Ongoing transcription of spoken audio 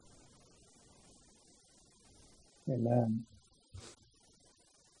Amen.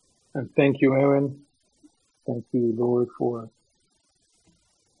 And thank you, Aaron. Thank you, Lord, for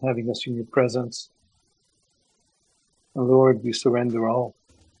having us in your presence. And Lord, we surrender all,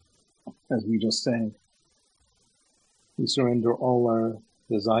 as we just sang. We surrender all our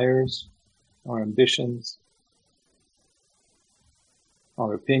desires, our ambitions,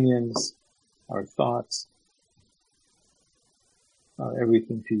 our opinions, our thoughts, our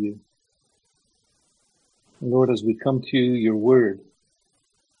everything to you. And Lord, as we come to your word,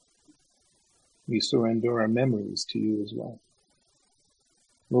 we surrender our memories to you as well.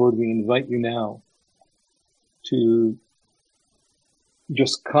 Lord, we invite you now to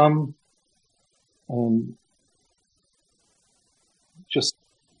just come and just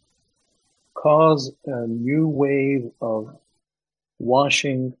cause a new wave of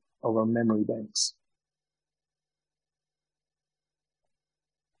washing of our memory banks.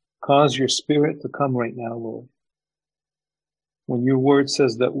 Cause your spirit to come right now, Lord. When your word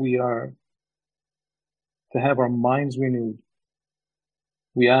says that we are to have our minds renewed,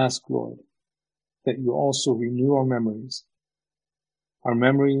 we ask, Lord, that you also renew our memories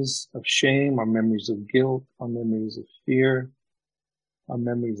of shame, our memories of guilt, our memories of fear, our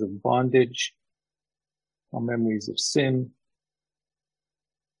memories of bondage, our memories of sin.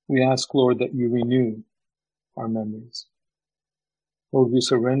 We ask, Lord, that you renew our memories. Lord, we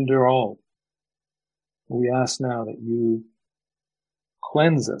surrender all. We ask now that you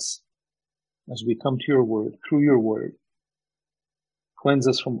cleanse us as we come to your word, through your word. Cleanse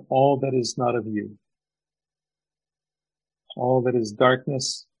us from all that is not of you, all that is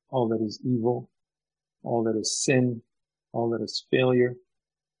darkness, all that is evil, all that is sin, all that is failure,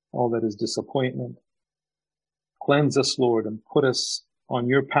 all that is disappointment. Cleanse us, Lord, and put us on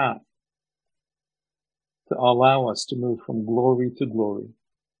your path to allow us to move from glory to glory.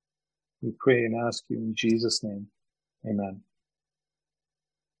 We pray and ask you in Jesus' name. Amen.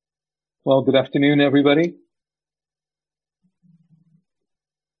 Well, good afternoon, everybody.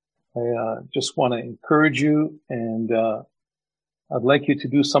 I just want to encourage you, and I'd like you to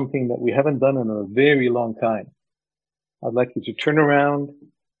do something that we haven't done in a very long time. I'd like you to turn around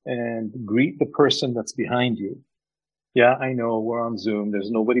and greet the person that's behind you. Yeah, I know we're on Zoom.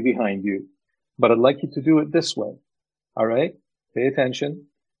 There's nobody behind you, but I'd like you to do it this way. All right? Pay attention.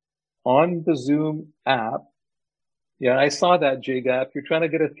 On the Zoom app. Yeah, I saw that, J-Gap. You're trying to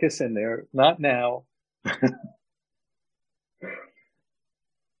get a kiss in there. Not now.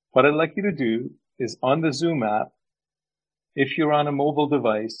 What I'd like you to do is on the Zoom app, if you're on a mobile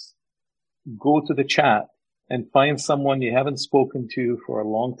device, go to the chat and find someone you haven't spoken to for a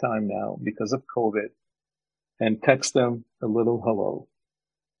long time now because of COVID and text them a little hello.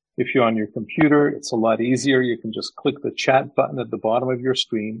 If you're on your computer, it's a lot easier. You can just click the chat button at the bottom of your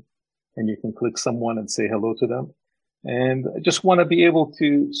screen and you can click someone and say hello to them. And I just want to be able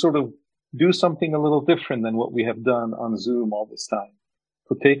to sort of do something a little different than what we have done on Zoom all this time.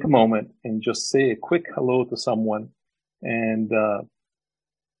 So take a moment and just say a quick hello to someone. And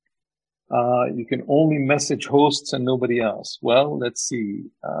you can only message hosts and nobody else. Well, let's see.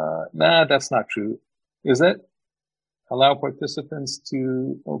 Nah, that's not true. Is it? Allow participants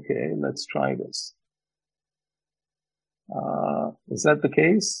to, okay, let's try this. Is that the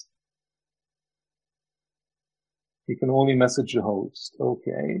case? You can only message the host.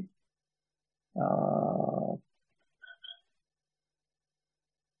 Okay.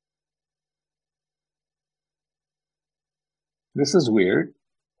 This is weird.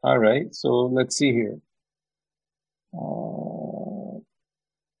 All right. So let's see here. All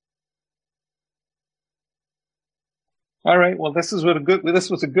right. Well, this was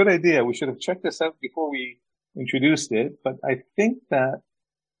a good idea. We should have checked this out before we introduced it, but I think that,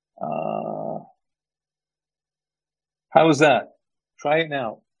 how is that? Try it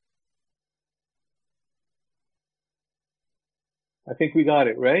now. I think we got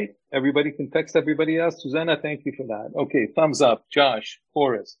it, right? Everybody can text everybody else. Susanna, thank you for that. Okay, thumbs up. Josh,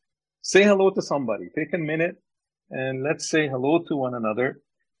 Forrest. Say hello to somebody. Take a minute and let's say hello to one another.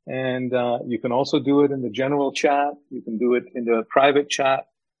 And you can also do it in the general chat. You can do it in the private chat.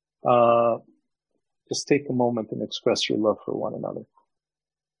 Just take a moment and express your love for one another.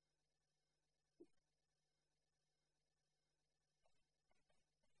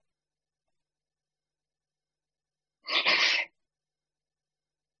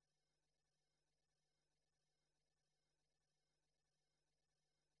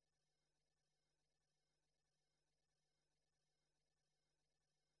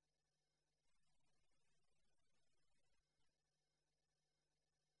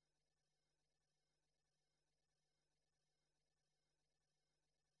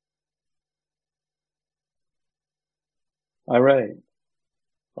 All right.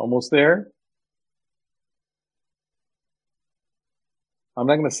 Almost there. I'm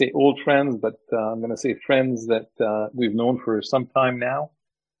not going to say old friends, but I'm going to say friends that we've known for some time now.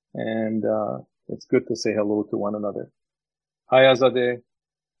 And it's good to say hello to one another. Hi, Azadeh.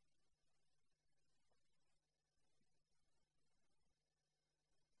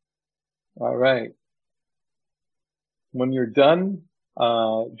 All right. When you're done,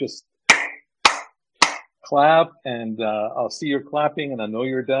 just clap, and I'll see you're clapping, and I know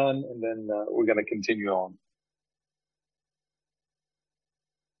you're done, and then we're going to continue on.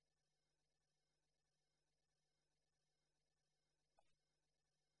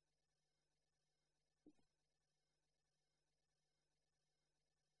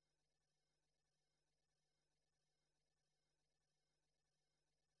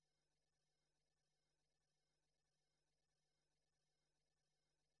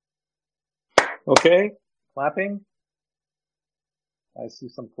 Okay, clapping. I see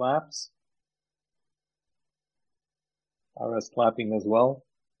some claps. RS clapping as well.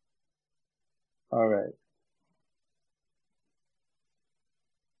 All right.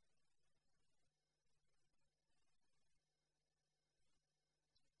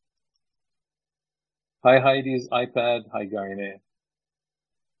 Hi, Heidi's iPad. Hi, Garine.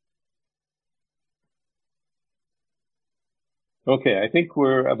 Okay, I think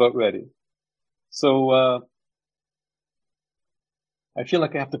we're about ready. So I feel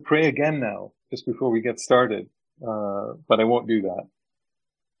like I have to pray again now, just before we get started, but I won't do that.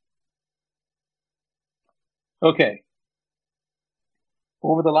 Okay.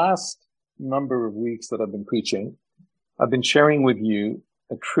 Over the last number of weeks that I've been preaching, I've been sharing with you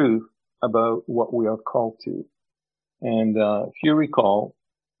a truth about what we are called to. And if you recall,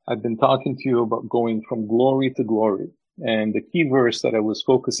 I've been talking to you about going from glory to glory. And the key verse that I was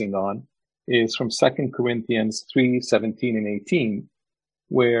focusing on is from 2 Corinthians 3:17 and 18,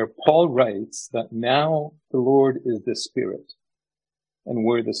 where Paul writes that now the Lord is the Spirit. And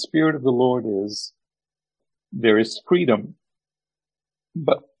where the Spirit of the Lord is, there is freedom.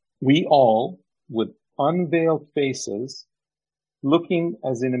 But we all, with unveiled faces, looking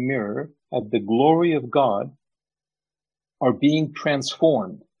as in a mirror at the glory of God, are being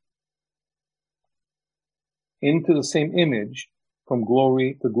transformed into the same image from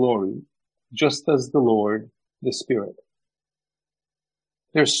glory to glory, just as the Lord, the Spirit.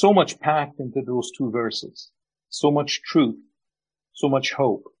 There's so much packed into those two verses, so much truth, so much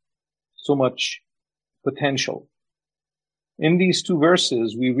hope, so much potential. In these two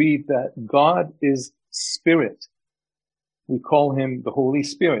verses, we read that God is Spirit. We call him the Holy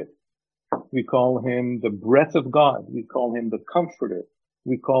Spirit. We call him the breath of God. We call him the Comforter.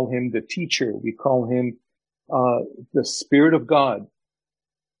 We call him the Teacher. We call him the Spirit of God.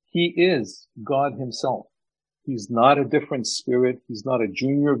 He is God himself. He's not a different spirit. He's not a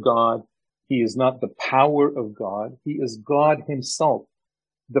junior God. He is not the power of God. He is God himself,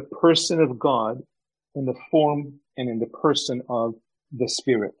 the person of God in the form and in the person of the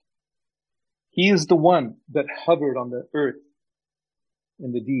Spirit. He is the one that hovered on the earth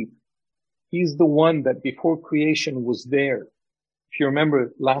in the deep. He's the one that before creation was there. If you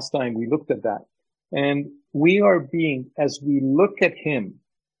remember last time we looked at that. And we are being, as we look at him,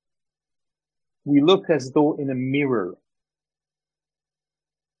 we look as though in a mirror.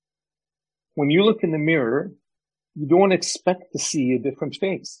 When you look in the mirror, you don't expect to see a different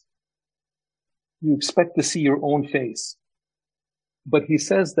face. You expect to see your own face. But he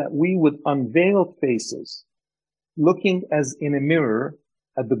says that we with unveiled faces, looking as in a mirror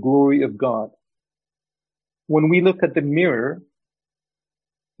at the glory of God. When we look at the mirror,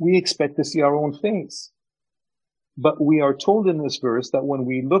 we expect to see our own face. But we are told in this verse that when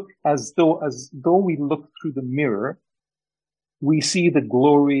we look as though we look through the mirror, we see the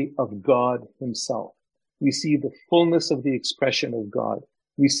glory of God himself. We see the fullness of the expression of God.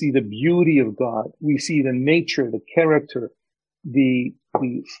 We see the beauty of God. We see the nature, the character, the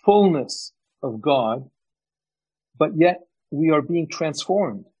fullness of God. But yet we are being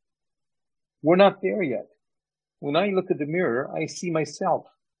transformed. We're not there yet. When I look at the mirror, I see myself.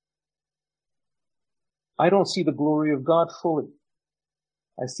 I don't see the glory of God fully.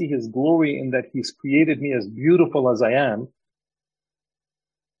 I see his glory in that he's created me as beautiful as I am,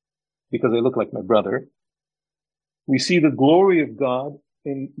 because I look like my brother. We see the glory of God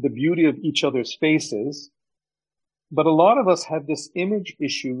in the beauty of each other's faces. But a lot of us have this image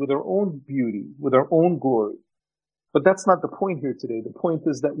issue with our own beauty, with our own glory. But that's not the point here today. The point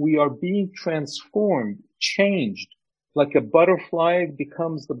is that we are being transformed, changed, like a butterfly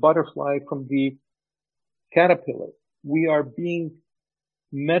becomes the butterfly from the caterpillar. We are being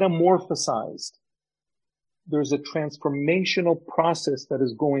metamorphosized there's a transformational process that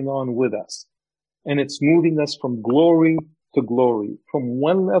is going on with us. And it's moving us from glory to glory, from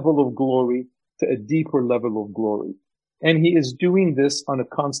one level of glory to a deeper level of glory. And he is doing this on a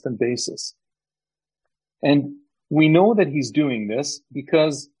constant basis. And we know that he's doing this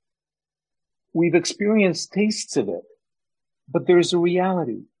because we've experienced tastes of it. But there's a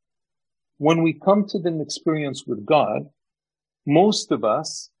reality. When we come to an experience with God, most of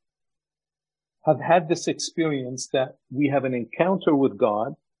us have had this experience that we have an encounter with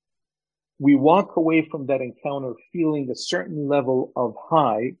God. We walk away from that encounter feeling a certain level of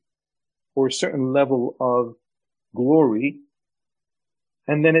high or a certain level of glory,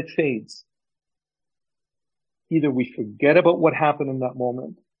 and then it fades. Either we forget about what happened in that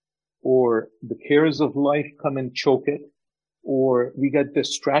moment, or the cares of life come and choke it, or we get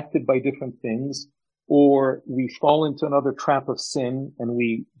distracted by different things, or we fall into another trap of sin and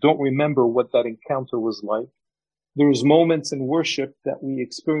we don't remember what that encounter was like. There's moments in worship that we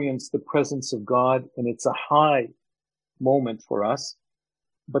experience the presence of God and it's a high moment for us,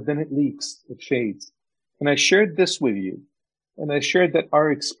 but then it leaks, it fades. And I shared this with you, and I shared that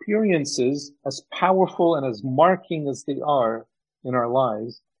our experiences, as powerful and as marking as they are in our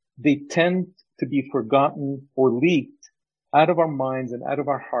lives, they tend to be forgotten or leaked out of our minds and out of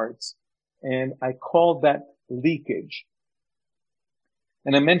our hearts. And I call that leakage.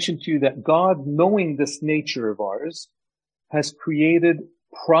 And I mentioned to you that God, knowing this nature of ours, has created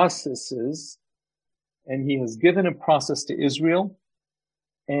processes, and he has given a process to Israel,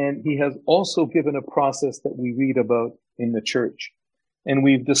 and he has also given a process that we read about in the church. And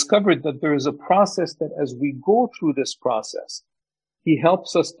we've discovered that there is a process that as we go through this process, he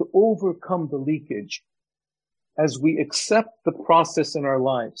helps us to overcome the leakage. As we accept the process in our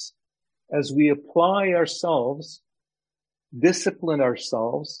lives, as we apply ourselves, discipline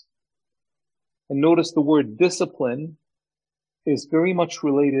ourselves, and notice the word discipline is very much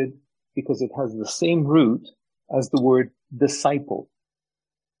related because it has the same root as the word disciple.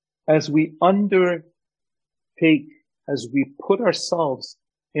 As we undertake, as we put ourselves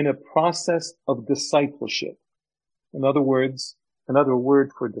in a process of discipleship. In other words, another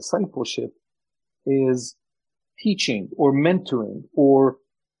word for discipleship is teaching or mentoring or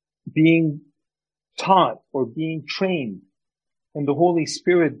being taught or being trained. And the Holy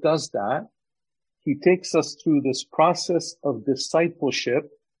Spirit does that. He takes us through this process of discipleship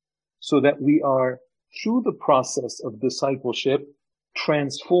so that we are, through the process of discipleship,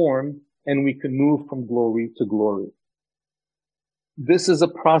 transformed and we can move from glory to glory. This is a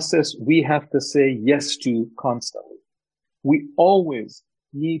process we have to say yes to constantly. We always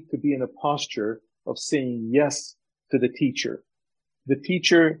need to be in a posture of saying yes to the teacher. The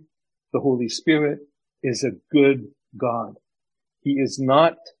teacher, the Holy Spirit, is a good God. He is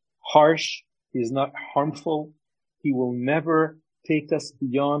not harsh. He is not harmful. He will never take us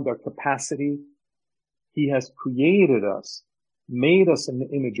beyond our capacity. He has created us, made us in the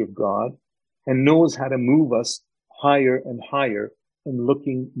image of God, and knows how to move us higher and higher and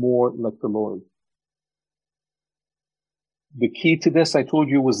looking more like the Lord. The key to this, I told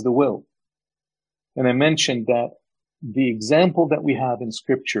you, was the will. And I mentioned that the example that we have in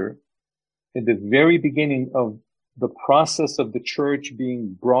Scripture, at the very beginning of the process of the church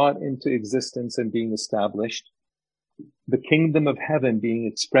being brought into existence and being established, the kingdom of heaven being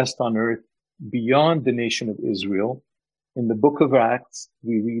expressed on earth beyond the nation of Israel, in the book of Acts,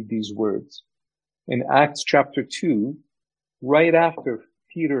 we read these words. In Acts chapter 2, right after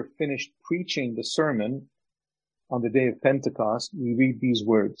Peter finished preaching the sermon on the day of Pentecost, we read these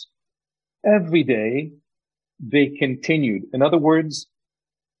words. Every day they continued. In other words,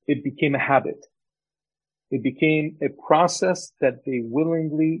 it became a habit. It became a process that they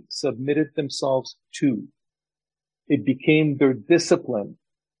willingly submitted themselves to. It became their discipline.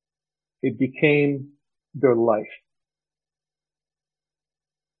 It became their life.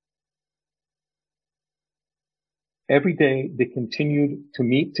 Every day they continued to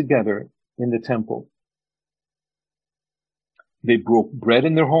meet together in the temple. They broke bread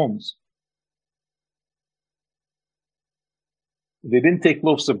in their homes. They didn't take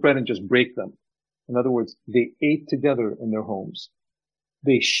loaves of bread and just break them. In other words, they ate together in their homes.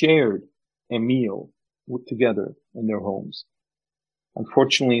 They shared a meal together in their homes.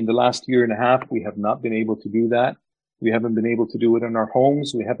 Unfortunately, in the last year and a half, we have not been able to do that. We haven't been able to do it in our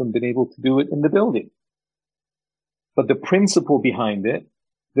homes. We haven't been able to do it in the building. But the principle behind it,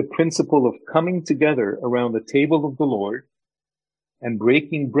 the principle of coming together around the table of the Lord and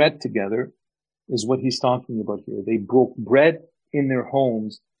breaking bread together, is what he's talking about here. They broke bread in their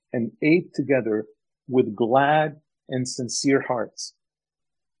homes and ate together with glad and sincere hearts.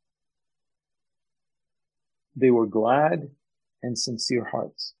 They were glad and sincere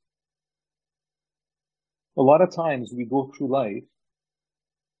hearts. A lot of times we go through life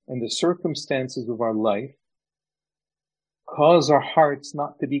and the circumstances of our life cause our hearts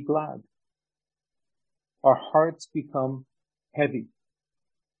not to be glad. Our hearts become heavy.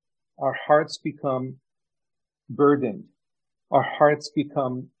 Our hearts become burdened. Our hearts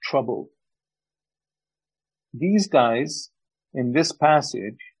become troubled. These guys in this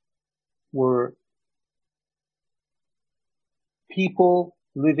passage were people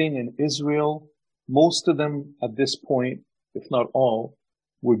living in Israel. Most of them at this point, if not all,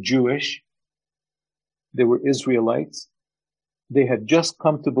 were Jewish. They were Israelites. They had just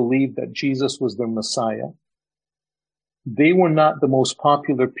come to believe that Jesus was their Messiah. They were not the most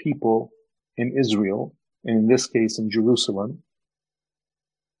popular people in Israel, and in this case in Jerusalem.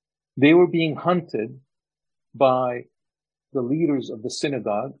 They were being hunted by the leaders of the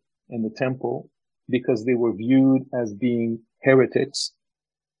synagogue and the temple because they were viewed as being heretics.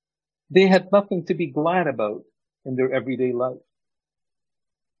 They had nothing to be glad about in their everyday life.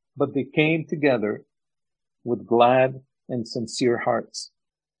 But they came together with glad and sincere hearts.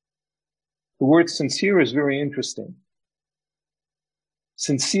 The word sincere is very interesting.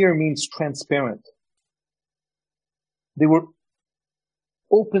 Sincere means transparent. They were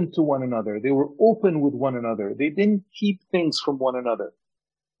open to one another. They were open with one another. They didn't keep things from one another.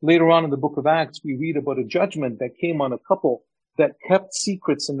 Later on in the book of Acts, we read about a judgment that came on a couple that kept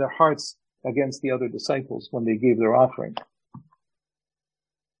secrets in their hearts against the other disciples when they gave their offering.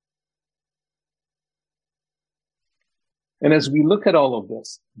 And as we look at all of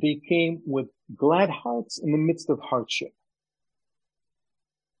this, they came with glad hearts in the midst of hardship.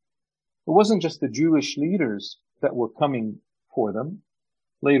 It wasn't just the Jewish leaders that were coming for them.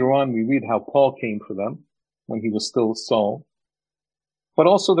 Later on, we read how Paul came for them when he was still Saul. But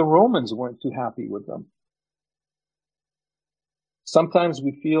also the Romans weren't too happy with them. Sometimes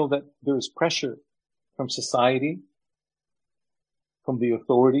we feel that there's pressure from society, from the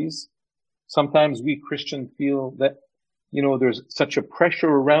authorities. Sometimes we Christians feel that, there's such a pressure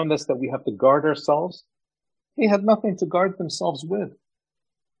around us that we have to guard ourselves. They had nothing to guard themselves with.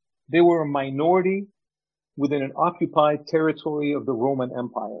 They were a minority within an occupied territory of the Roman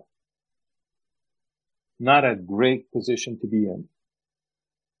Empire. Not a great position to be in.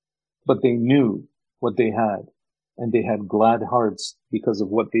 But they knew what they had, and they had glad hearts because of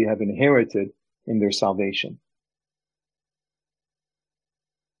what they have inherited in their salvation.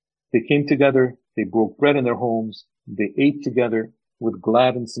 They came together, they broke bread in their homes, they ate together with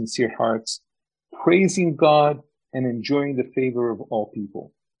glad and sincere hearts, praising God and enjoying the favor of all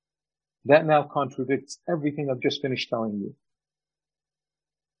people. That now contradicts everything I've just finished telling you.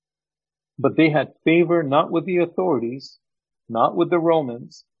 But they had favor not with the authorities, not with the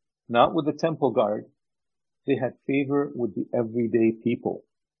Romans, not with the temple guard. They had favor with the everyday people.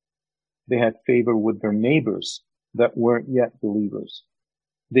 They had favor with their neighbors that weren't yet believers.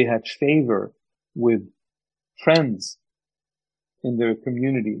 They had favor with friends in their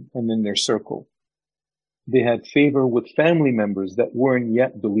community and in their circle. They had favor with family members that weren't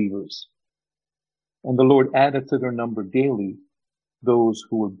yet believers. And the Lord added to their number daily those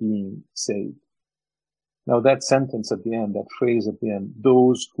who were being saved. Now that sentence at the end, that phrase at the end,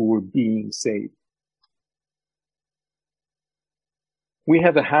 those who were being saved. We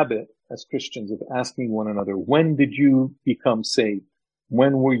have a habit as Christians of asking one another, when did you become saved?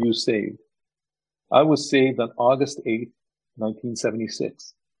 When were you saved? I was saved on August 8th,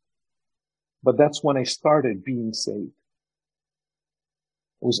 1976. But that's when I started being saved.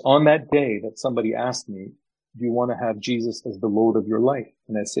 It was on that day that somebody asked me, do you want to have Jesus as the Lord of your life?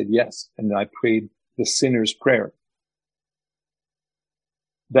 And I said yes. And I prayed the sinner's prayer.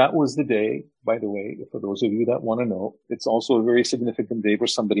 That was the day, by the way, for those of you that want to know, it's also a very significant day for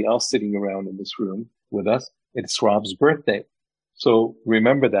somebody else sitting around in this room with us. It's Rob's birthday. So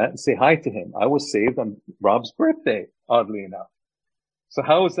remember that and say hi to him. I was saved on Rob's birthday, oddly enough. So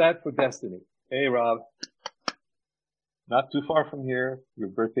how is that for destiny? Hey, Rob. Not too far from here, your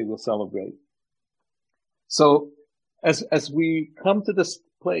birthday will celebrate. So as we come to this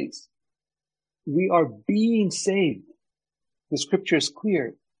place, we are being saved. The scripture is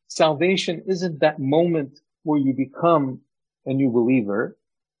clear. Salvation isn't that moment where you become a new believer.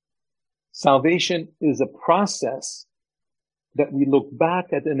 Salvation is a process that we look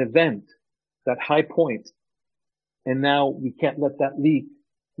back at an event, that high point, and now we can't let that leak.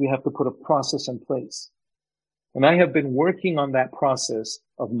 We have to put a process in place. And I have been working on that process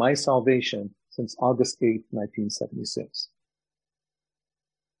of my salvation since August 8th, 1976.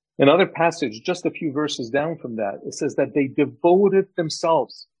 Another passage, just a few verses down from that, it says that they devoted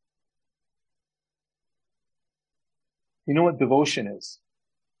themselves. You know what devotion is?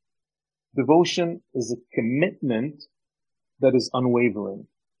 Devotion is a commitment that is unwavering.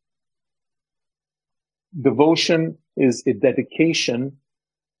 Devotion is a dedication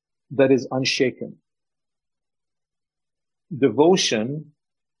that is unshaken. Devotion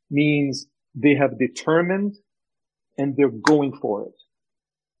means they have determined and they're going for it.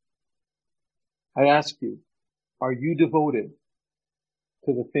 I ask you, are you devoted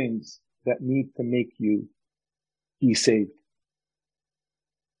to the things that need to make you be saved?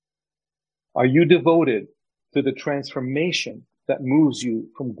 Are you devoted to the transformation that moves you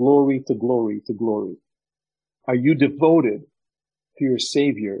from glory to glory to glory? Are you devoted to your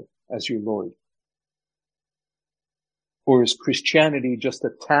Savior as your Lord? Or is Christianity just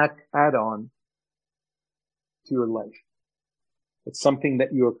a add-on to your life? It's something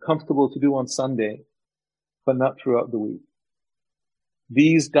that you're comfortable to do on Sunday, but not throughout the week.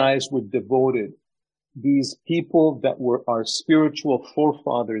 These guys were devoted. These people that were our spiritual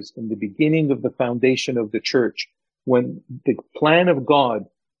forefathers in the beginning of the foundation of the church, when the plan of God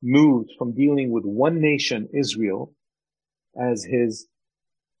moved from dealing with one nation, Israel, as his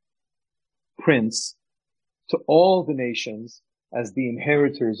prince, to all the nations as the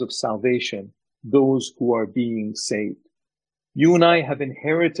inheritors of salvation, those who are being saved. You and I have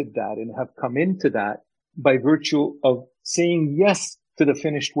inherited that and have come into that by virtue of saying yes to the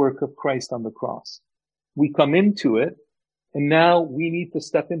finished work of Christ on the cross. We come into it, and now we need to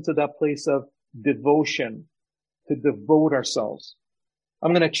step into that place of devotion, to devote ourselves.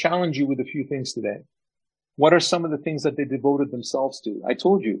 I'm going to challenge you with a few things today. What are some of the things that they devoted themselves to? I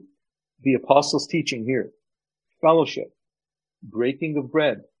told you, the apostles' teaching here, fellowship, breaking of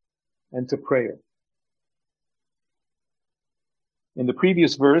bread, and to prayer. In the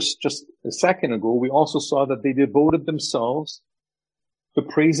previous verse, just a second ago, we also saw that they devoted themselves to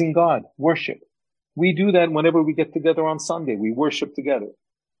praising God, worship. We do that whenever we get together on Sunday. We worship together.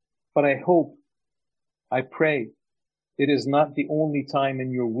 But I hope, I pray, it is not the only time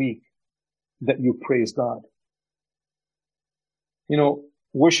in your week that you praise God. You know,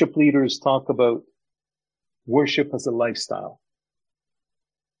 worship leaders talk about worship as a lifestyle,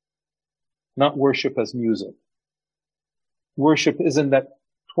 not worship as music. Worship isn't that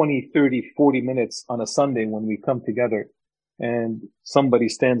 20, 30, 40 minutes on a Sunday when we come together and somebody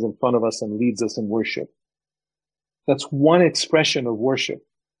stands in front of us and leads us in worship. That's one expression of worship.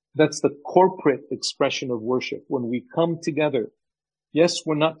 That's the corporate expression of worship. When we come together, yes,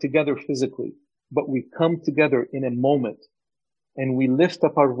 we're not together physically, but we come together in a moment and we lift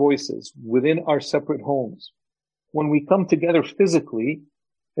up our voices within our separate homes. When we come together physically,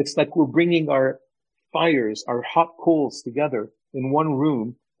 it's like we're bringing our fires, our hot coals together in one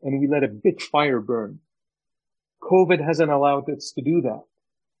room, and we let a big fire burn. COVID hasn't allowed us to do that.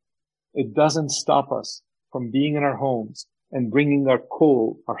 It doesn't stop us from being in our homes and bringing our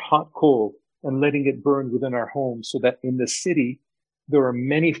coal, our hot coal, and letting it burn within our homes, so that in the city, there are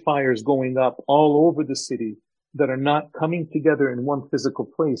many fires going up all over the city that are not coming together in one physical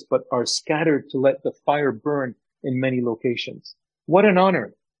place, but are scattered to let the fire burn in many locations. What an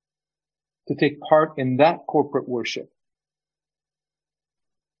honor to take part in that corporate worship.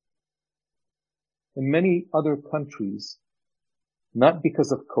 In many other countries, not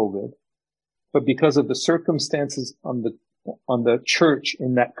because of COVID, but because of the circumstances on the church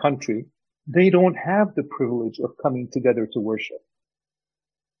in that country, they don't have the privilege of coming together to worship.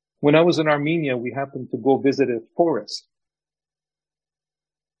 When I was in Armenia, we happened to go visit a forest.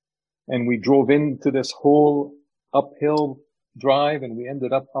 And we drove into this whole uphill drive, and we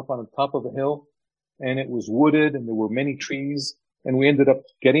ended up on the top of a hill, and it was wooded and there were many trees, and we ended up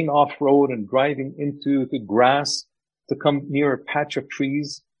getting off road and driving into the grass to come near a patch of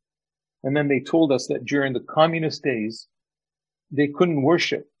trees. And then they told us that during the communist days, they couldn't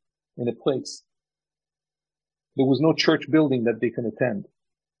worship in a place. There was no church building that they could attend.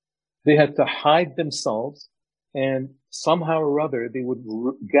 They had to hide themselves, and somehow or other they would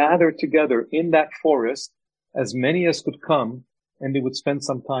gather together in that forest, as many as could come, and they would spend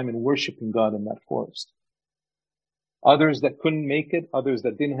some time in worshiping God in that forest. Others that couldn't make it, others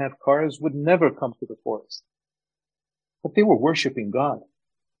that didn't have cars, would never come to the forest. But they were worshiping God.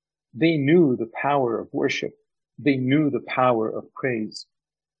 They knew the power of worship. They knew the power of praise.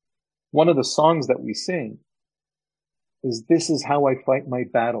 One of the songs that we sing is "This is how I fight my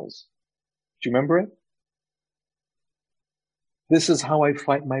battles." Do you remember it? This is how I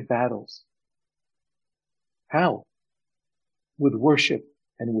fight my battles. How? With worship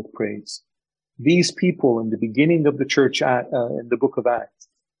and with praise. These people in the beginning of the church in the book of Acts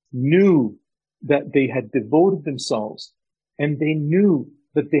knew that they had devoted themselves, and they knew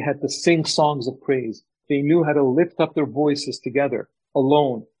that they had to sing songs of praise They knew how to lift up their voices together,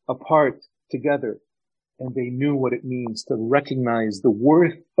 alone, apart, together. And they knew what it means to recognize the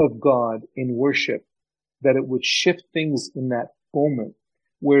worth of God in worship, that it would shift things in that moment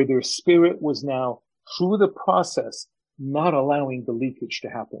where their spirit was now, through the process, not allowing the leakage to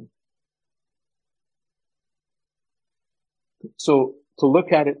happen. So to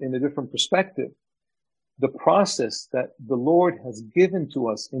look at it in a different perspective, the process that the Lord has given to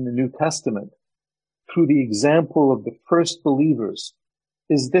us in the New Testament through the example of the first believers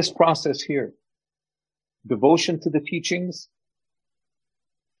is this process here. Devotion to the teachings,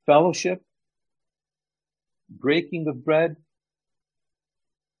 fellowship, breaking of bread,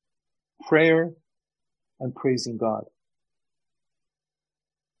 prayer, and praising God.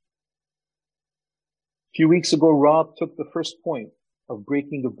 A few weeks ago, Rob took the first point of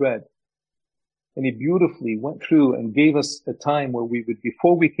breaking of bread, and he beautifully went through and gave us a time where we would,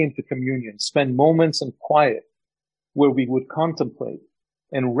 before we came to communion, spend moments in quiet where we would contemplate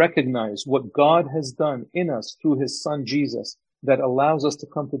and recognize what God has done in us through his son Jesus that allows us to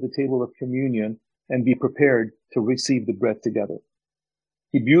come to the table of communion and be prepared to receive the bread together.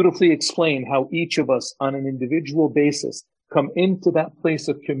 He beautifully explained how each of us on an individual basis come into that place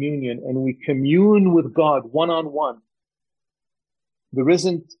of communion and we commune with God one-on-one. There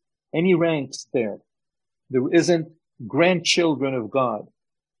isn't any ranks there. There isn't grandchildren of God.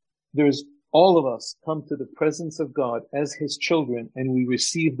 There's all of us come to the presence of God as his children, and we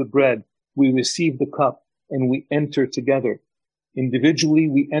receive the bread, we receive the cup, and we enter together. Individually,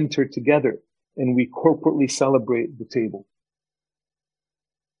 we enter together, and we corporately celebrate the table.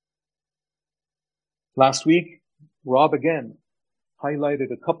 Last week, Rob again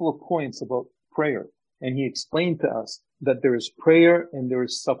highlighted a couple of points about prayer, and he explained to us that there is prayer and there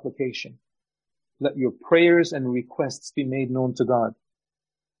is supplication. Let your prayers and requests be made known to God.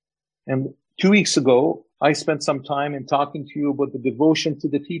 And 2 weeks ago, I spent some time in talking to you about the devotion to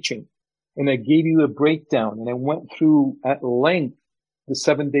the teaching. And I gave you a breakdown and I went through at length the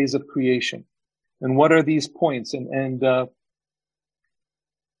 7 days of creation. And what are these points? And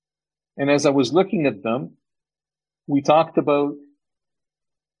as I was looking at them, we talked about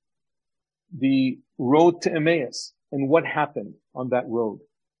the road to Emmaus and what happened on that road.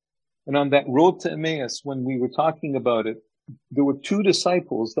 And on that road to Emmaus, when we were talking about it, there were 2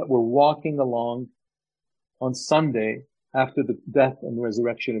 disciples that were walking along on Sunday after the death and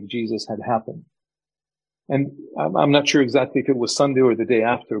resurrection of Jesus had happened. And I'm not sure exactly if it was Sunday or the day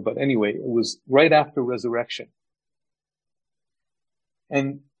after, but anyway, it was right after resurrection.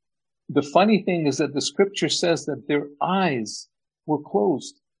 And the funny thing is that the scripture says that their eyes were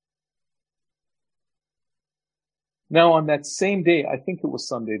closed. Now on that same day, I think it was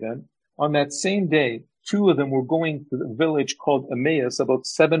Sunday then, on that same day, 2 of them were going to the village called Emmaus, about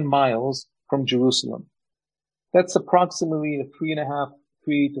 7 miles from Jerusalem. That's approximately a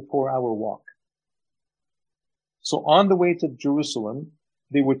 3 to 4 hour walk. So on the way to Jerusalem,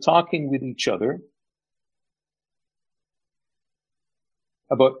 they were talking with each other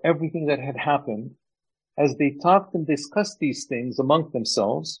about everything that had happened. As they talked and discussed these things among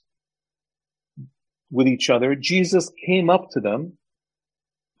themselves with each other, Jesus came up to them.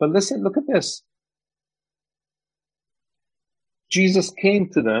 But listen, look at this. Jesus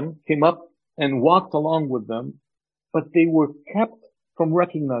came up and walked along with them, but they were kept from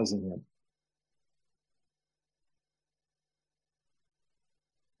recognizing him.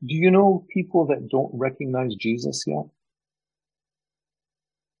 Do you know people that don't recognize Jesus yet?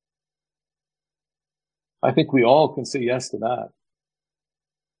 I think we all can say yes to that.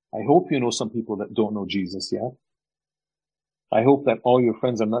 I hope you know some people that don't know Jesus yet. I hope that all your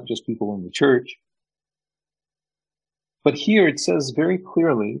friends are not just people in the church. But here it says very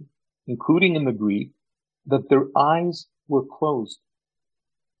clearly, including in the Greek, that their eyes were closed.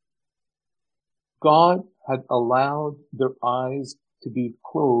 God had allowed their eyes to be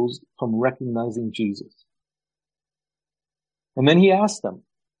closed from recognizing Jesus. And then he asked them,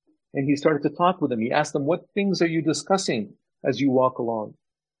 and he started to talk with them. He asked them, what things are you discussing as you walk along?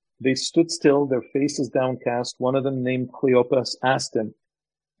 They stood still, their faces downcast. One of them, named Cleopas, asked him,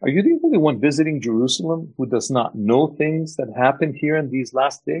 are you the only one visiting Jerusalem who does not know things that happened here in these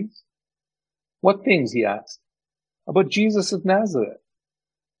last days? What things? He asked. About Jesus of Nazareth.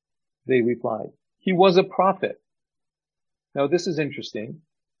 They replied, he was a prophet. Now this is interesting.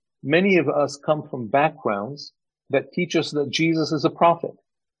 Many of us come from backgrounds that teach us that Jesus is a prophet.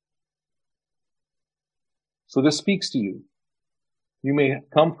 So this speaks to you. You may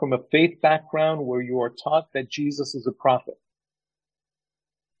come from a faith background where you are taught that Jesus is a prophet.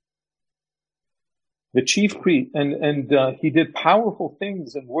 The chief priest, and he did powerful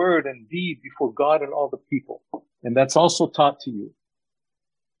things in word and deed before God and all the people. And that's also taught to you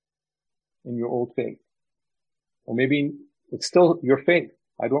in your old faith. Or maybe it's still your faith.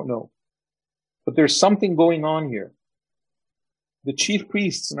 I don't know. But there's something going on here. The chief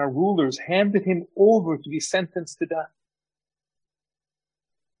priests and our rulers handed him over to be sentenced to death.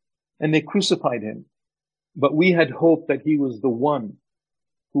 And they crucified him. But we had hoped that he was the one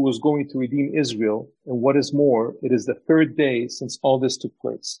who was going to redeem Israel. And what is more, it is the third day since all this took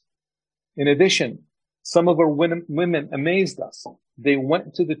place. In addition, some of our women amazed us. They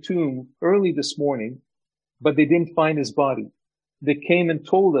went to the tomb early this morning, but they didn't find his body. They came and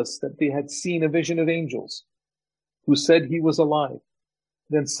told us that they had seen a vision of angels who said he was alive.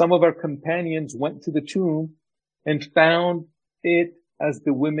 Then some of our companions went to the tomb and found it as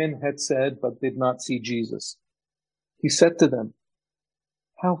the women had said, but did not see Jesus. He said to them,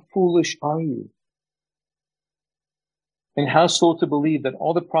 "How foolish are you? And how slow to believe that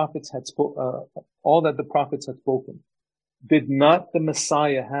all that the prophets had spoken? Did not the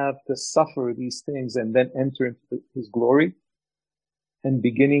Messiah have to suffer these things and then enter into his glory?" And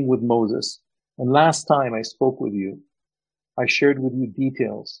beginning with Moses. And last time I spoke with you, I shared with you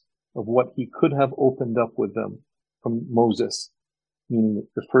details of what he could have opened up with them from Moses, meaning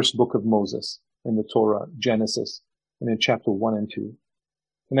the first book of Moses in the Torah, Genesis, and in chapter 1 and 2.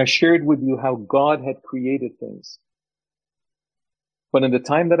 And I shared with you how God had created things. But in the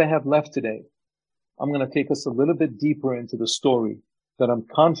time that I have left today, I'm going to take us a little bit deeper into the story that I'm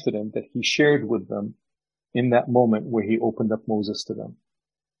confident that he shared with them in that moment where he opened up Moses to them.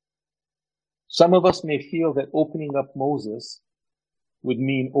 Some of us may feel that opening up Moses would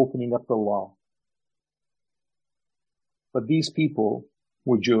mean opening up the law. But these people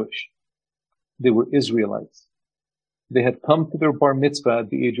were Jewish. They were Israelites. They had come to their bar mitzvah at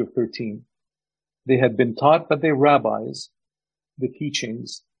the age of 13. They had been taught by their rabbis the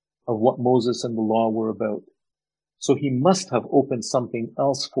teachings of what Moses and the law were about. So he must have opened something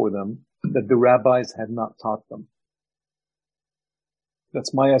else for them that the rabbis had not taught them.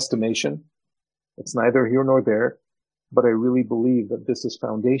 That's my estimation. It's neither here nor there, but I really believe that this is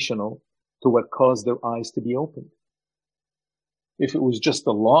foundational to what caused their eyes to be opened. If it was just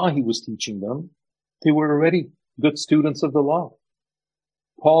the law he was teaching them, they were already good students of the law.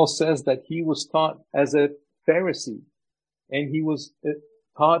 Paul says that he was taught as a Pharisee, and he was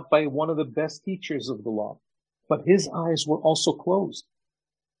taught by one of the best teachers of the law. But his eyes were also closed.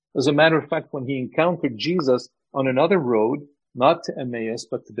 As a matter of fact, when he encountered Jesus on another road, not to Emmaus,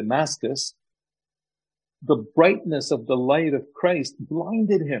 but to Damascus, the brightness of the light of Christ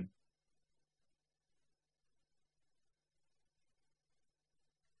blinded him.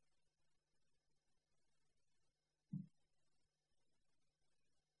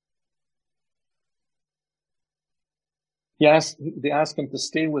 They asked him to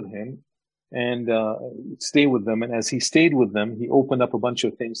stay with him and stay with them. And as he stayed with them, he opened up a bunch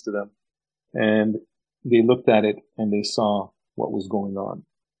of things to them. And they looked at it and they saw what was going on.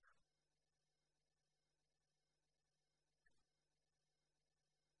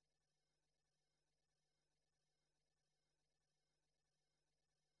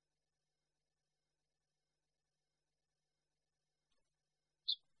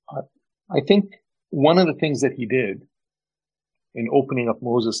 I think one of the things that he did in opening up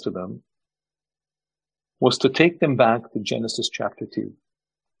Moses to them was to take them back to Genesis chapter 2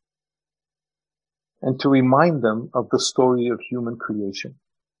 and to remind them of the story of human creation.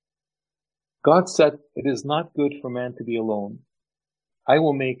 God said, "It is not good for man to be alone. I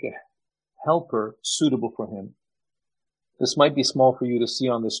will make a helper suitable for him." This might be small for you to see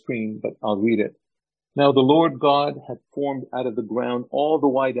on the screen, but I'll read it. "Now the Lord God had formed out of the ground all the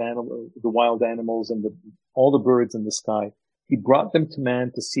wild animals and all the birds in the sky. He brought them to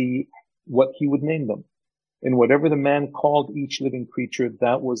man to see what he would name them. And whatever the man called each living creature,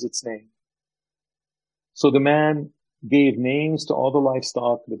 that was its name. So the man gave names to all the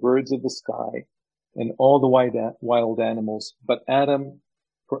livestock, the birds of the sky, and all the wild animals. But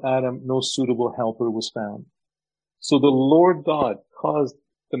for Adam, no suitable helper was found. So the Lord God caused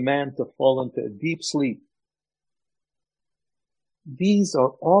the man to fall into a deep sleep." These are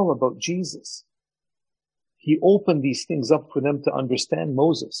all about Jesus. He opened these things up for them to understand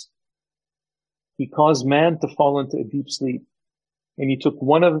Moses. He caused man to fall into a deep sleep. And he took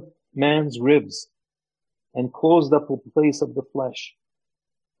one of man's ribs and closed up the place of the flesh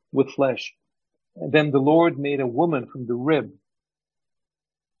with flesh. And then the Lord made a woman from the rib.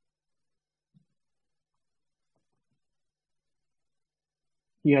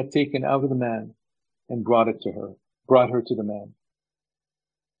 He had taken out of the man and brought her to the man.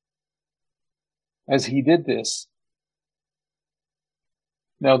 As he did this,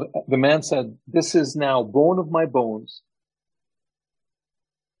 now the man said, "This is now bone of my bones,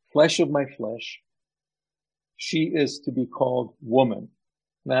 flesh of my flesh. She is to be called woman."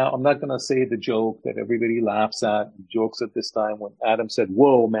 Now, I'm not going to say the joke that everybody laughs at, jokes at this time when Adam said,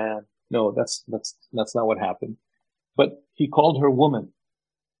 "Whoa, man." No, that's not what happened. But he called her woman.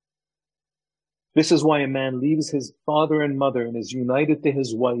 This is why a man leaves his father and mother and is united to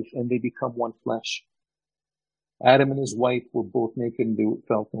his wife, and they become one flesh. Adam and his wife were both naked and they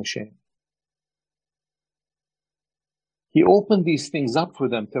felt no shame. He opened these things up for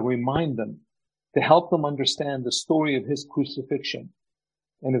them to remind them, to help them understand the story of his crucifixion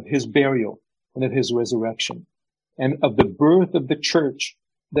and of his burial and of his resurrection and of the birth of the church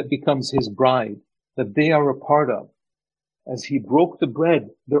that becomes his bride, that they are a part of. As he broke the bread,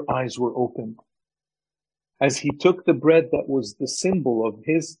 their eyes were opened. As he took the bread that was the symbol of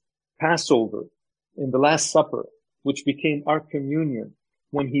his Passover in the Last Supper, which became our communion,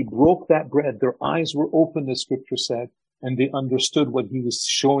 when he broke that bread, their eyes were opened, the scripture said, and they understood what he was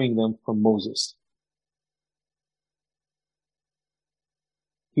showing them from Moses.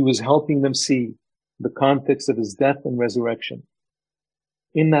 He was helping them see the context of his death and resurrection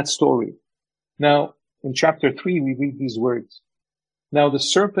in that story. Now, in chapter 3, we read these words. Now the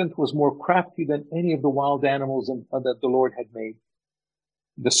serpent was more crafty than any of the wild animals that the Lord had made.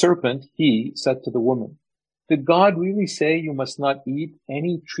 The serpent, he said to the woman, "Did God really say you must not eat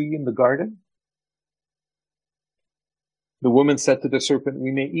any tree in the garden?" The woman said to the serpent,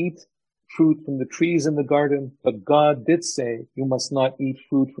 "We may eat fruit from the trees in the garden, but God did say you must not eat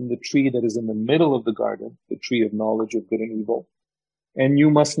fruit from the tree that is in the middle of the garden, the tree of knowledge of good and evil, and you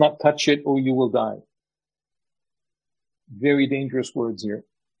must not touch it or you will die." Very dangerous words here.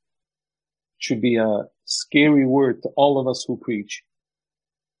 Should be a scary word to all of us who preach.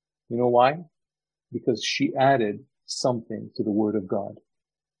 You know why? Because she added something to the word of God.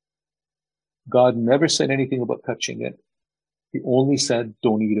 God never said anything about touching it. He only said,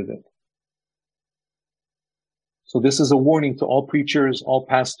 don't eat of it. So this is a warning to all preachers, all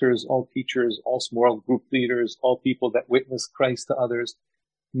pastors, all teachers, all small group leaders, all people that witness Christ to others.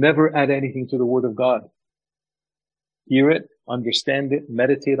 Never add anything to the word of God. Hear it, understand it,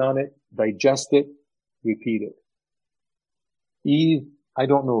 meditate on it, digest it, repeat it. Eve, I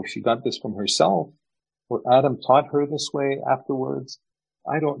don't know if she got this from herself or Adam taught her this way afterwards.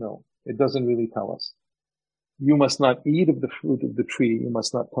 I don't know. It doesn't really tell us. You must not eat of the fruit of the tree. You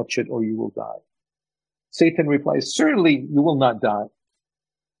must not touch it or you will die. Satan replies, certainly you will not die.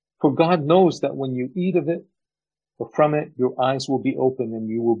 For God knows that when you eat of it or from it, your eyes will be open and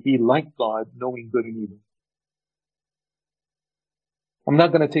you will be like God, knowing good and evil. I'm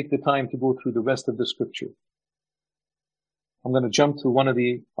not going to take the time to go through the rest of the scripture. I'm going to jump to one of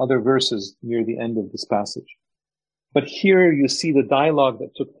the other verses near the end of this passage. But here you see the dialogue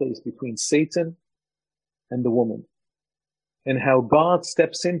that took place between Satan and the woman and how God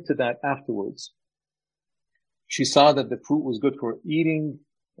steps into that afterwards. She saw that the fruit was good for eating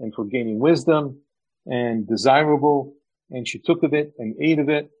and for gaining wisdom and desirable, and she took of it and ate of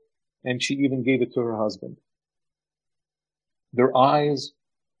it, and she even gave it to her husband. Their eyes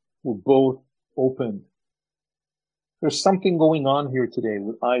were both opened. There's something going on here today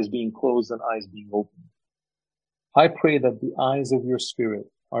with eyes being closed and eyes being opened. I pray that the eyes of your spirit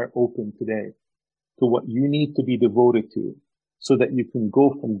are open today to what you need to be devoted to so that you can go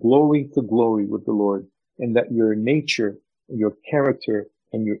from glory to glory with the Lord and that your nature, your character,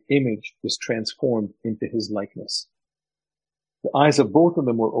 and your image is transformed into his likeness. The eyes of both of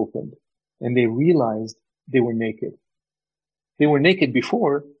them were opened and they realized they were naked. They were naked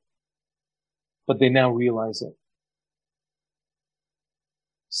before, but they now realize it.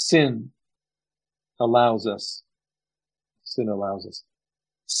 Sin allows us.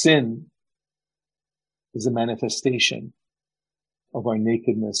 Sin is a manifestation of our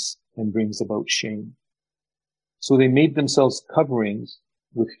nakedness and brings about shame. So they made themselves coverings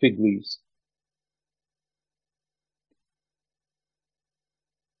with fig leaves.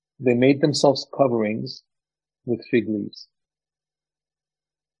 They made themselves coverings with fig leaves.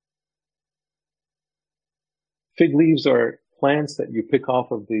 Fig leaves are plants that you pick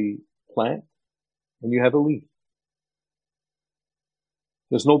off of the plant and you have a leaf.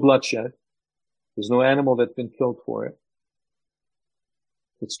 There's no bloodshed. There's no animal that's been killed for it.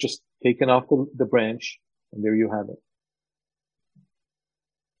 It's just taken off the branch and there you have it.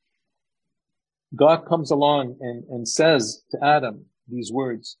 God comes along and says to Adam these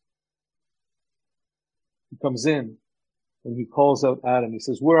words. He comes in and he calls out Adam. He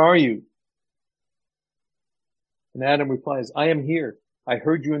says, "Where are you?" And Adam replies, "I am here. I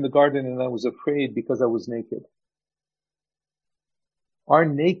heard you in the garden and I was afraid because I was naked. Our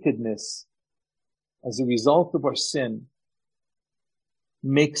nakedness as a result of our sin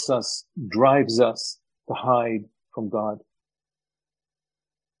drives us to hide from God.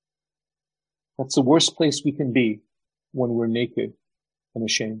 That's the worst place we can be, when we're naked and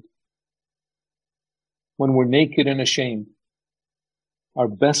ashamed. When we're naked and ashamed, our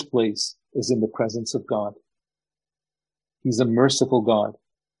best place is in the presence of God. He's a merciful God.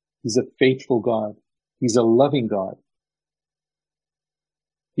 He's a faithful God. He's a loving God.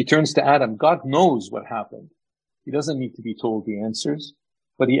 He turns to Adam. God knows what happened. He doesn't need to be told the answers,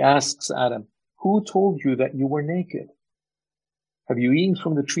 but he asks Adam, who told you that you were naked? Have you eaten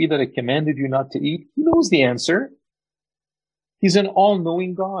from the tree that I commanded you not to eat? He knows the answer. He's an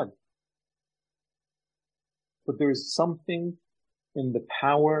all-knowing God. But there's something in the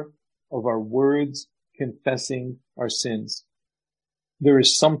power of our words confessing our sins. There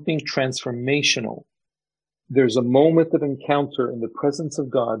is something transformational. There's a moment of encounter in the presence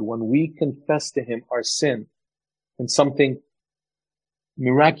of God when we confess to him our sin and something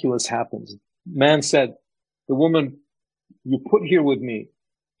miraculous happens. Man said, the woman you put here with me,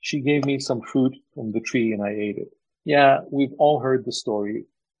 she gave me some fruit from the tree and I ate it. Yeah, we've all heard the story.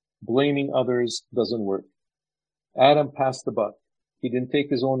 Blaming others doesn't work. Adam passed the buck. He didn't take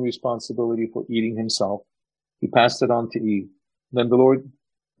his own responsibility for eating himself. He passed it on to Eve. Then the Lord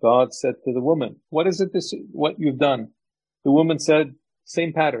God said to the woman, what is it what you've done? The woman said,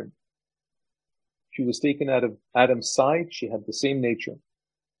 same pattern. She was taken out of Adam's side. She had the same nature.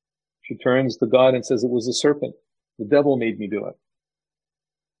 She turns to God and says, it was the serpent. The devil made me do it.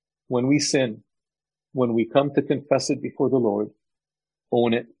 When we sin, when we come to confess it before the Lord,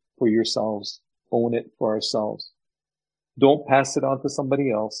 own it for yourselves. Own it for ourselves. Don't pass it on to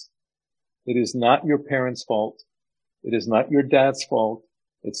somebody else. It is not your parents' fault. It is not your dad's fault.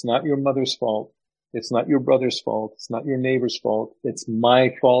 It's not your mother's fault. It's not your brother's fault. It's not your neighbor's fault. It's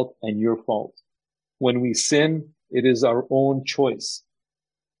my fault and your fault. When we sin, it is our own choice.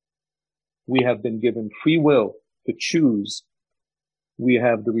 We have been given free will to choose. We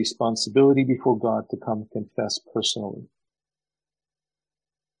have the responsibility before God to come confess personally.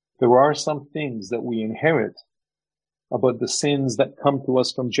 There are some things that we inherit about the sins that come to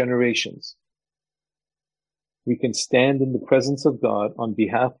us from generations. We can stand in the presence of God on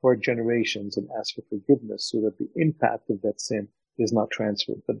behalf of our generations and ask for forgiveness so that the impact of that sin is not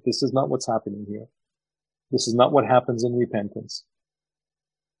transferred. But this is not what's happening here. This is not what happens in repentance.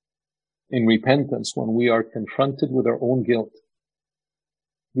 In repentance, when we are confronted with our own guilt,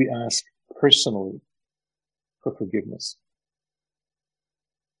 we ask personally for forgiveness.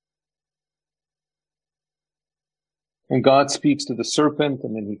 And God speaks to the serpent,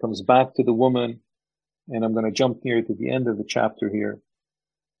 and then he comes back to the woman. And I'm going to jump here to the end of the chapter here.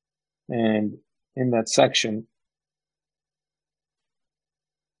 And in that section,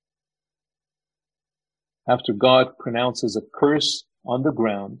 after God pronounces a curse on the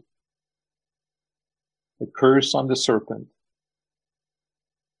ground, a curse on the serpent,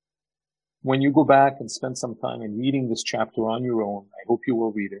 when you go back and spend some time in reading this chapter on your own, I hope you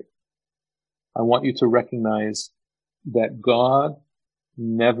will read it. I want you to recognize that God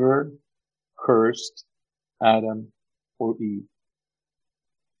never cursed Adam or Eve.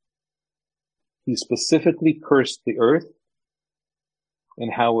 He specifically cursed the earth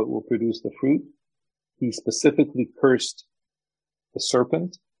and how it will produce the fruit. He specifically cursed the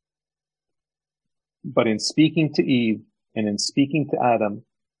serpent. But in speaking to Eve and in speaking to Adam,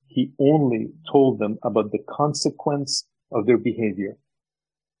 he only told them about the consequence of their behavior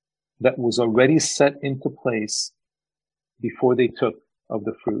that was already set into place before they took of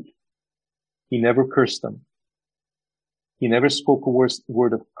the fruit. He never cursed them. He never spoke a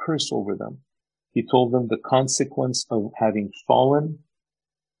word of curse over them. He told them the consequence of having fallen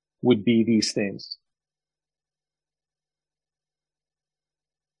would be these things.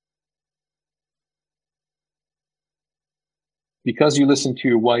 Because you listened to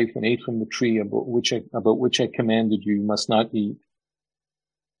your wife and ate from the tree about which I commanded you, you must not eat.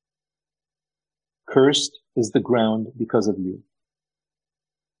 Cursed is the ground because of you.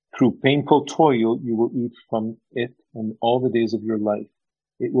 Through painful toil, you will eat from it in all the days of your life.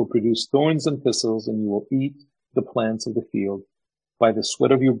 It will produce thorns and thistles, and you will eat the plants of the field. By the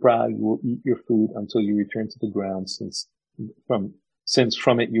sweat of your brow, you will eat your food until you return to the ground, since from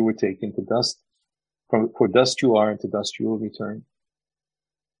it you were taken to dust. For dust you are, and to dust you will return.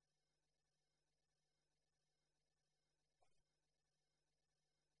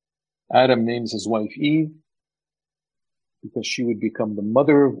 Adam names his wife Eve because she would become the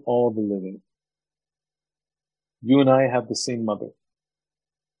mother of all the living. You and I have the same mother.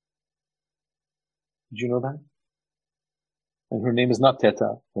 Did you know that? And her name is not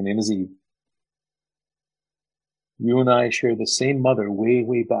Teta, her name is Eve. You and I share the same mother way,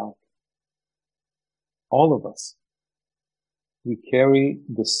 way back. All of us. We carry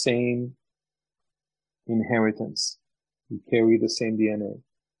the same inheritance. We carry the same DNA.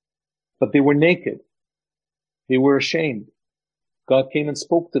 But they were naked. They were ashamed. God came and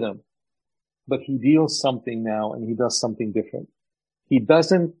spoke to them. But he deals something now, and he does something different. He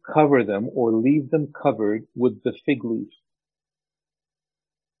doesn't cover them or leave them covered with the fig leaf.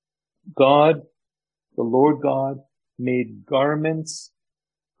 God, the Lord God, made garments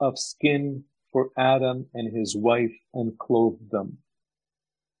of skin for Adam and his wife and clothed them.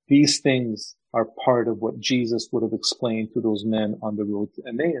 These things are part of what Jesus would have explained to those men on the road to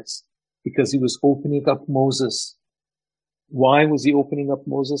Emmaus, because he was opening up Moses. Why was he opening up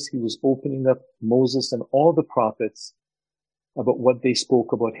Moses? He was opening up Moses and all the prophets about what they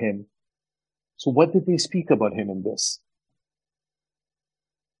spoke about him. So what did they speak about him in this?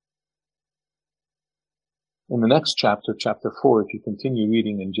 In the next chapter, chapter 4, if you continue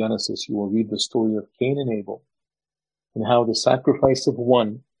reading in Genesis, you will read the story of Cain and Abel and how the sacrifice of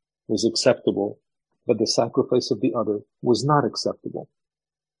one was acceptable, but the sacrifice of the other was not acceptable.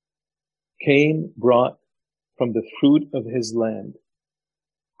 Cain brought from the fruit of his land,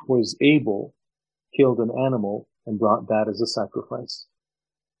 whereas Abel killed an animal and brought that as a sacrifice.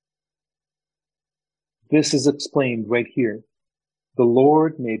 This is explained right here. The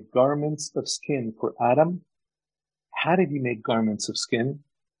Lord made garments of skin for Adam. How did he make garments of skin?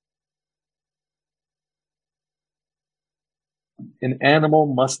 An animal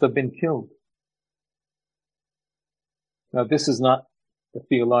must have been killed. Now, this is not a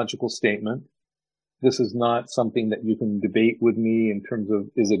theological statement. This is not something that you can debate with me in terms of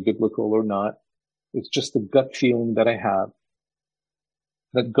is it biblical or not. It's just a gut feeling that I have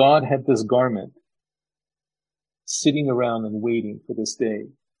that God had this garment sitting around and waiting for this day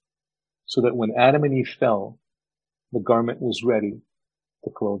so that when Adam and Eve fell, the garment was ready to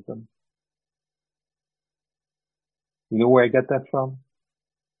clothe them. You know where I get that from?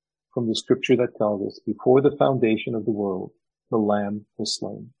 From the scripture that tells us, before the foundation of the world, the Lamb was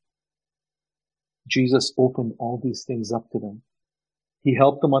slain. Jesus opened all these things up to them. He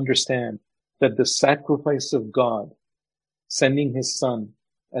helped them understand that the sacrifice of God, sending his Son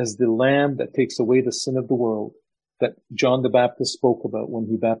as the Lamb that takes away the sin of the world, that John the Baptist spoke about when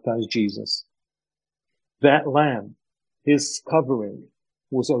he baptized Jesus, that Lamb, his covering,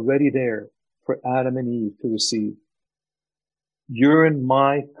 was already there for Adam and Eve to receive. Your and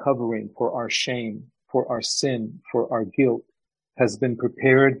my covering for our shame, for our sin, for our guilt, has been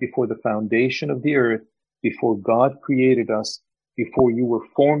prepared before the foundation of the earth, before God created us, before you were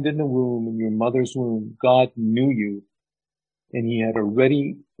formed in the womb, in your mother's womb. God knew you, and he had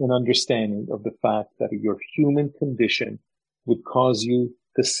already an understanding of the fact that your human condition would cause you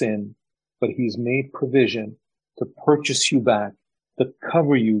to sin, but he's made provision to purchase you back, to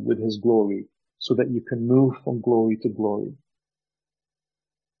cover you with his glory, so that you can move from glory to glory.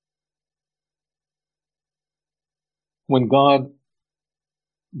 When God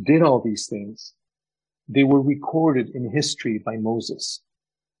did all these things, they were recorded in history by Moses.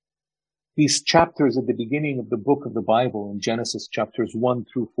 These chapters at the beginning of the book of the Bible in Genesis chapters 1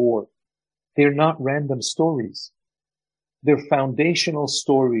 through 4, they're not random stories. They're foundational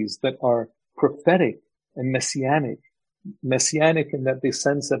stories that are prophetic and messianic. Messianic in that they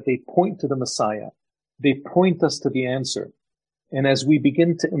sense that they point to the Messiah. They point us to the answer. And as we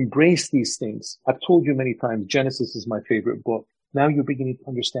begin to embrace these things, I've told you many times, Genesis is my favorite book. Now you're beginning to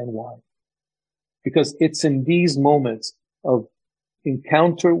understand why. Because it's in these moments of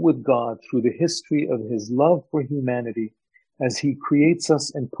encounter with God through the history of his love for humanity, as he creates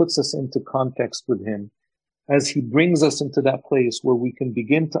us and puts us into context with him, as he brings us into that place where we can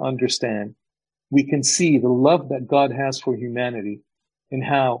begin to understand, we can see the love that God has for humanity, and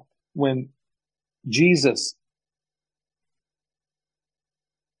how when Jesus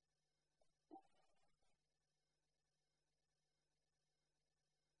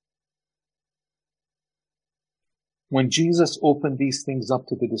opened these things up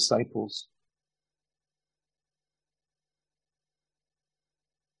to the disciples,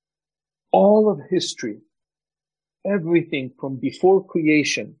 all of history, everything from before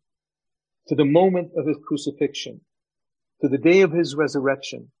creation to the moment of his crucifixion, to the day of his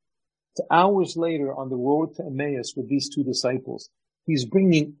resurrection, to hours later on the road to Emmaus with these two disciples, he's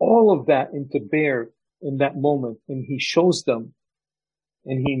bringing all of that into bear in that moment, and he shows them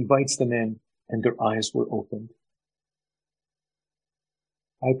and he invites them in, and their eyes were opened.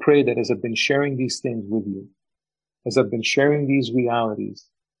 I pray that as I've been sharing these things with you, as I've been sharing these realities,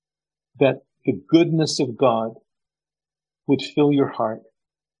 that the goodness of God would fill your heart,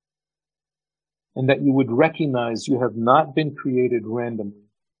 and that you would recognize you have not been created randomly.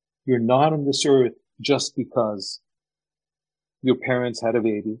 You're not on this earth just because your parents had a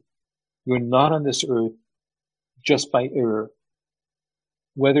baby. You're not on this earth just by error.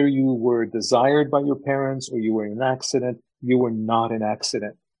 Whether you were desired by your parents or you were in an accident, you were not an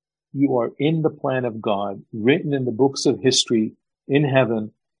accident. You are in the plan of God, written in the books of history in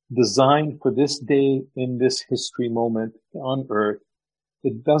heaven, designed for this day in this history moment on earth.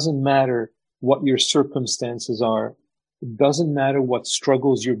 It doesn't matter what your circumstances are. It doesn't matter what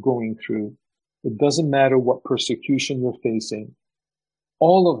struggles you're going through. It doesn't matter what persecution you're facing.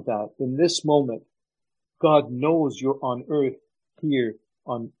 All of that in this moment, God knows you're on earth here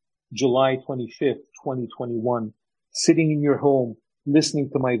on July 25th, 2021, sitting in your home, listening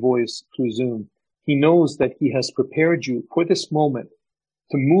to my voice through Zoom. He knows that He has prepared you for this moment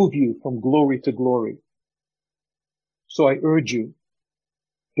to move you from glory to glory. So I urge you,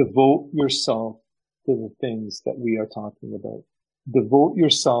 devote yourself to the things that we are talking about. Devote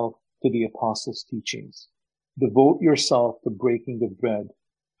yourself to the apostles' teachings. Devote yourself to breaking the bread,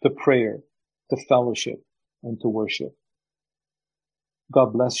 to prayer, to fellowship, and to worship.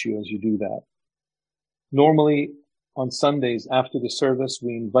 God bless you as you do that. Normally, on Sundays after the service,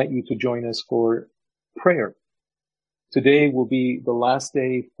 we invite you to join us for prayer. Today will be the last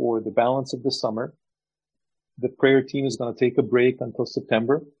day for the balance of the summer. The prayer team is going to take a break until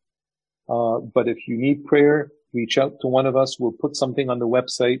September. But if you need prayer, reach out to one of us. We'll put something on the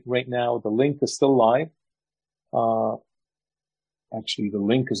website right now. The link is still live. Actually, the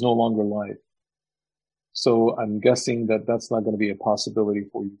link is no longer live. So I'm guessing that that's not going to be a possibility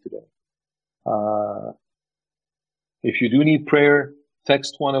for you today. If you do need prayer,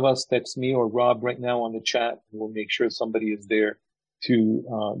 text one of us, text me or Rob right now on the chat. We'll make sure somebody is there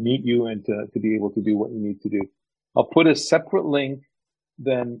to meet you and to be able to do what you need to do. I'll put a separate link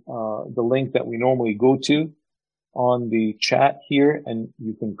than the link that we normally go to on the chat here, and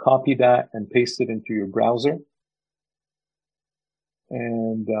you can copy that and paste it into your browser.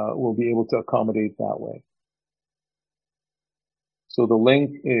 And we'll be able to accommodate that way. So the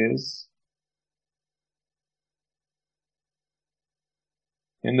link is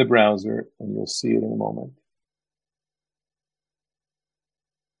in the browser, and you'll see it in a moment.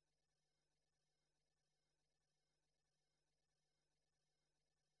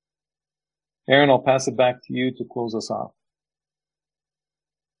 Aaron, I'll pass it back to you to close us off.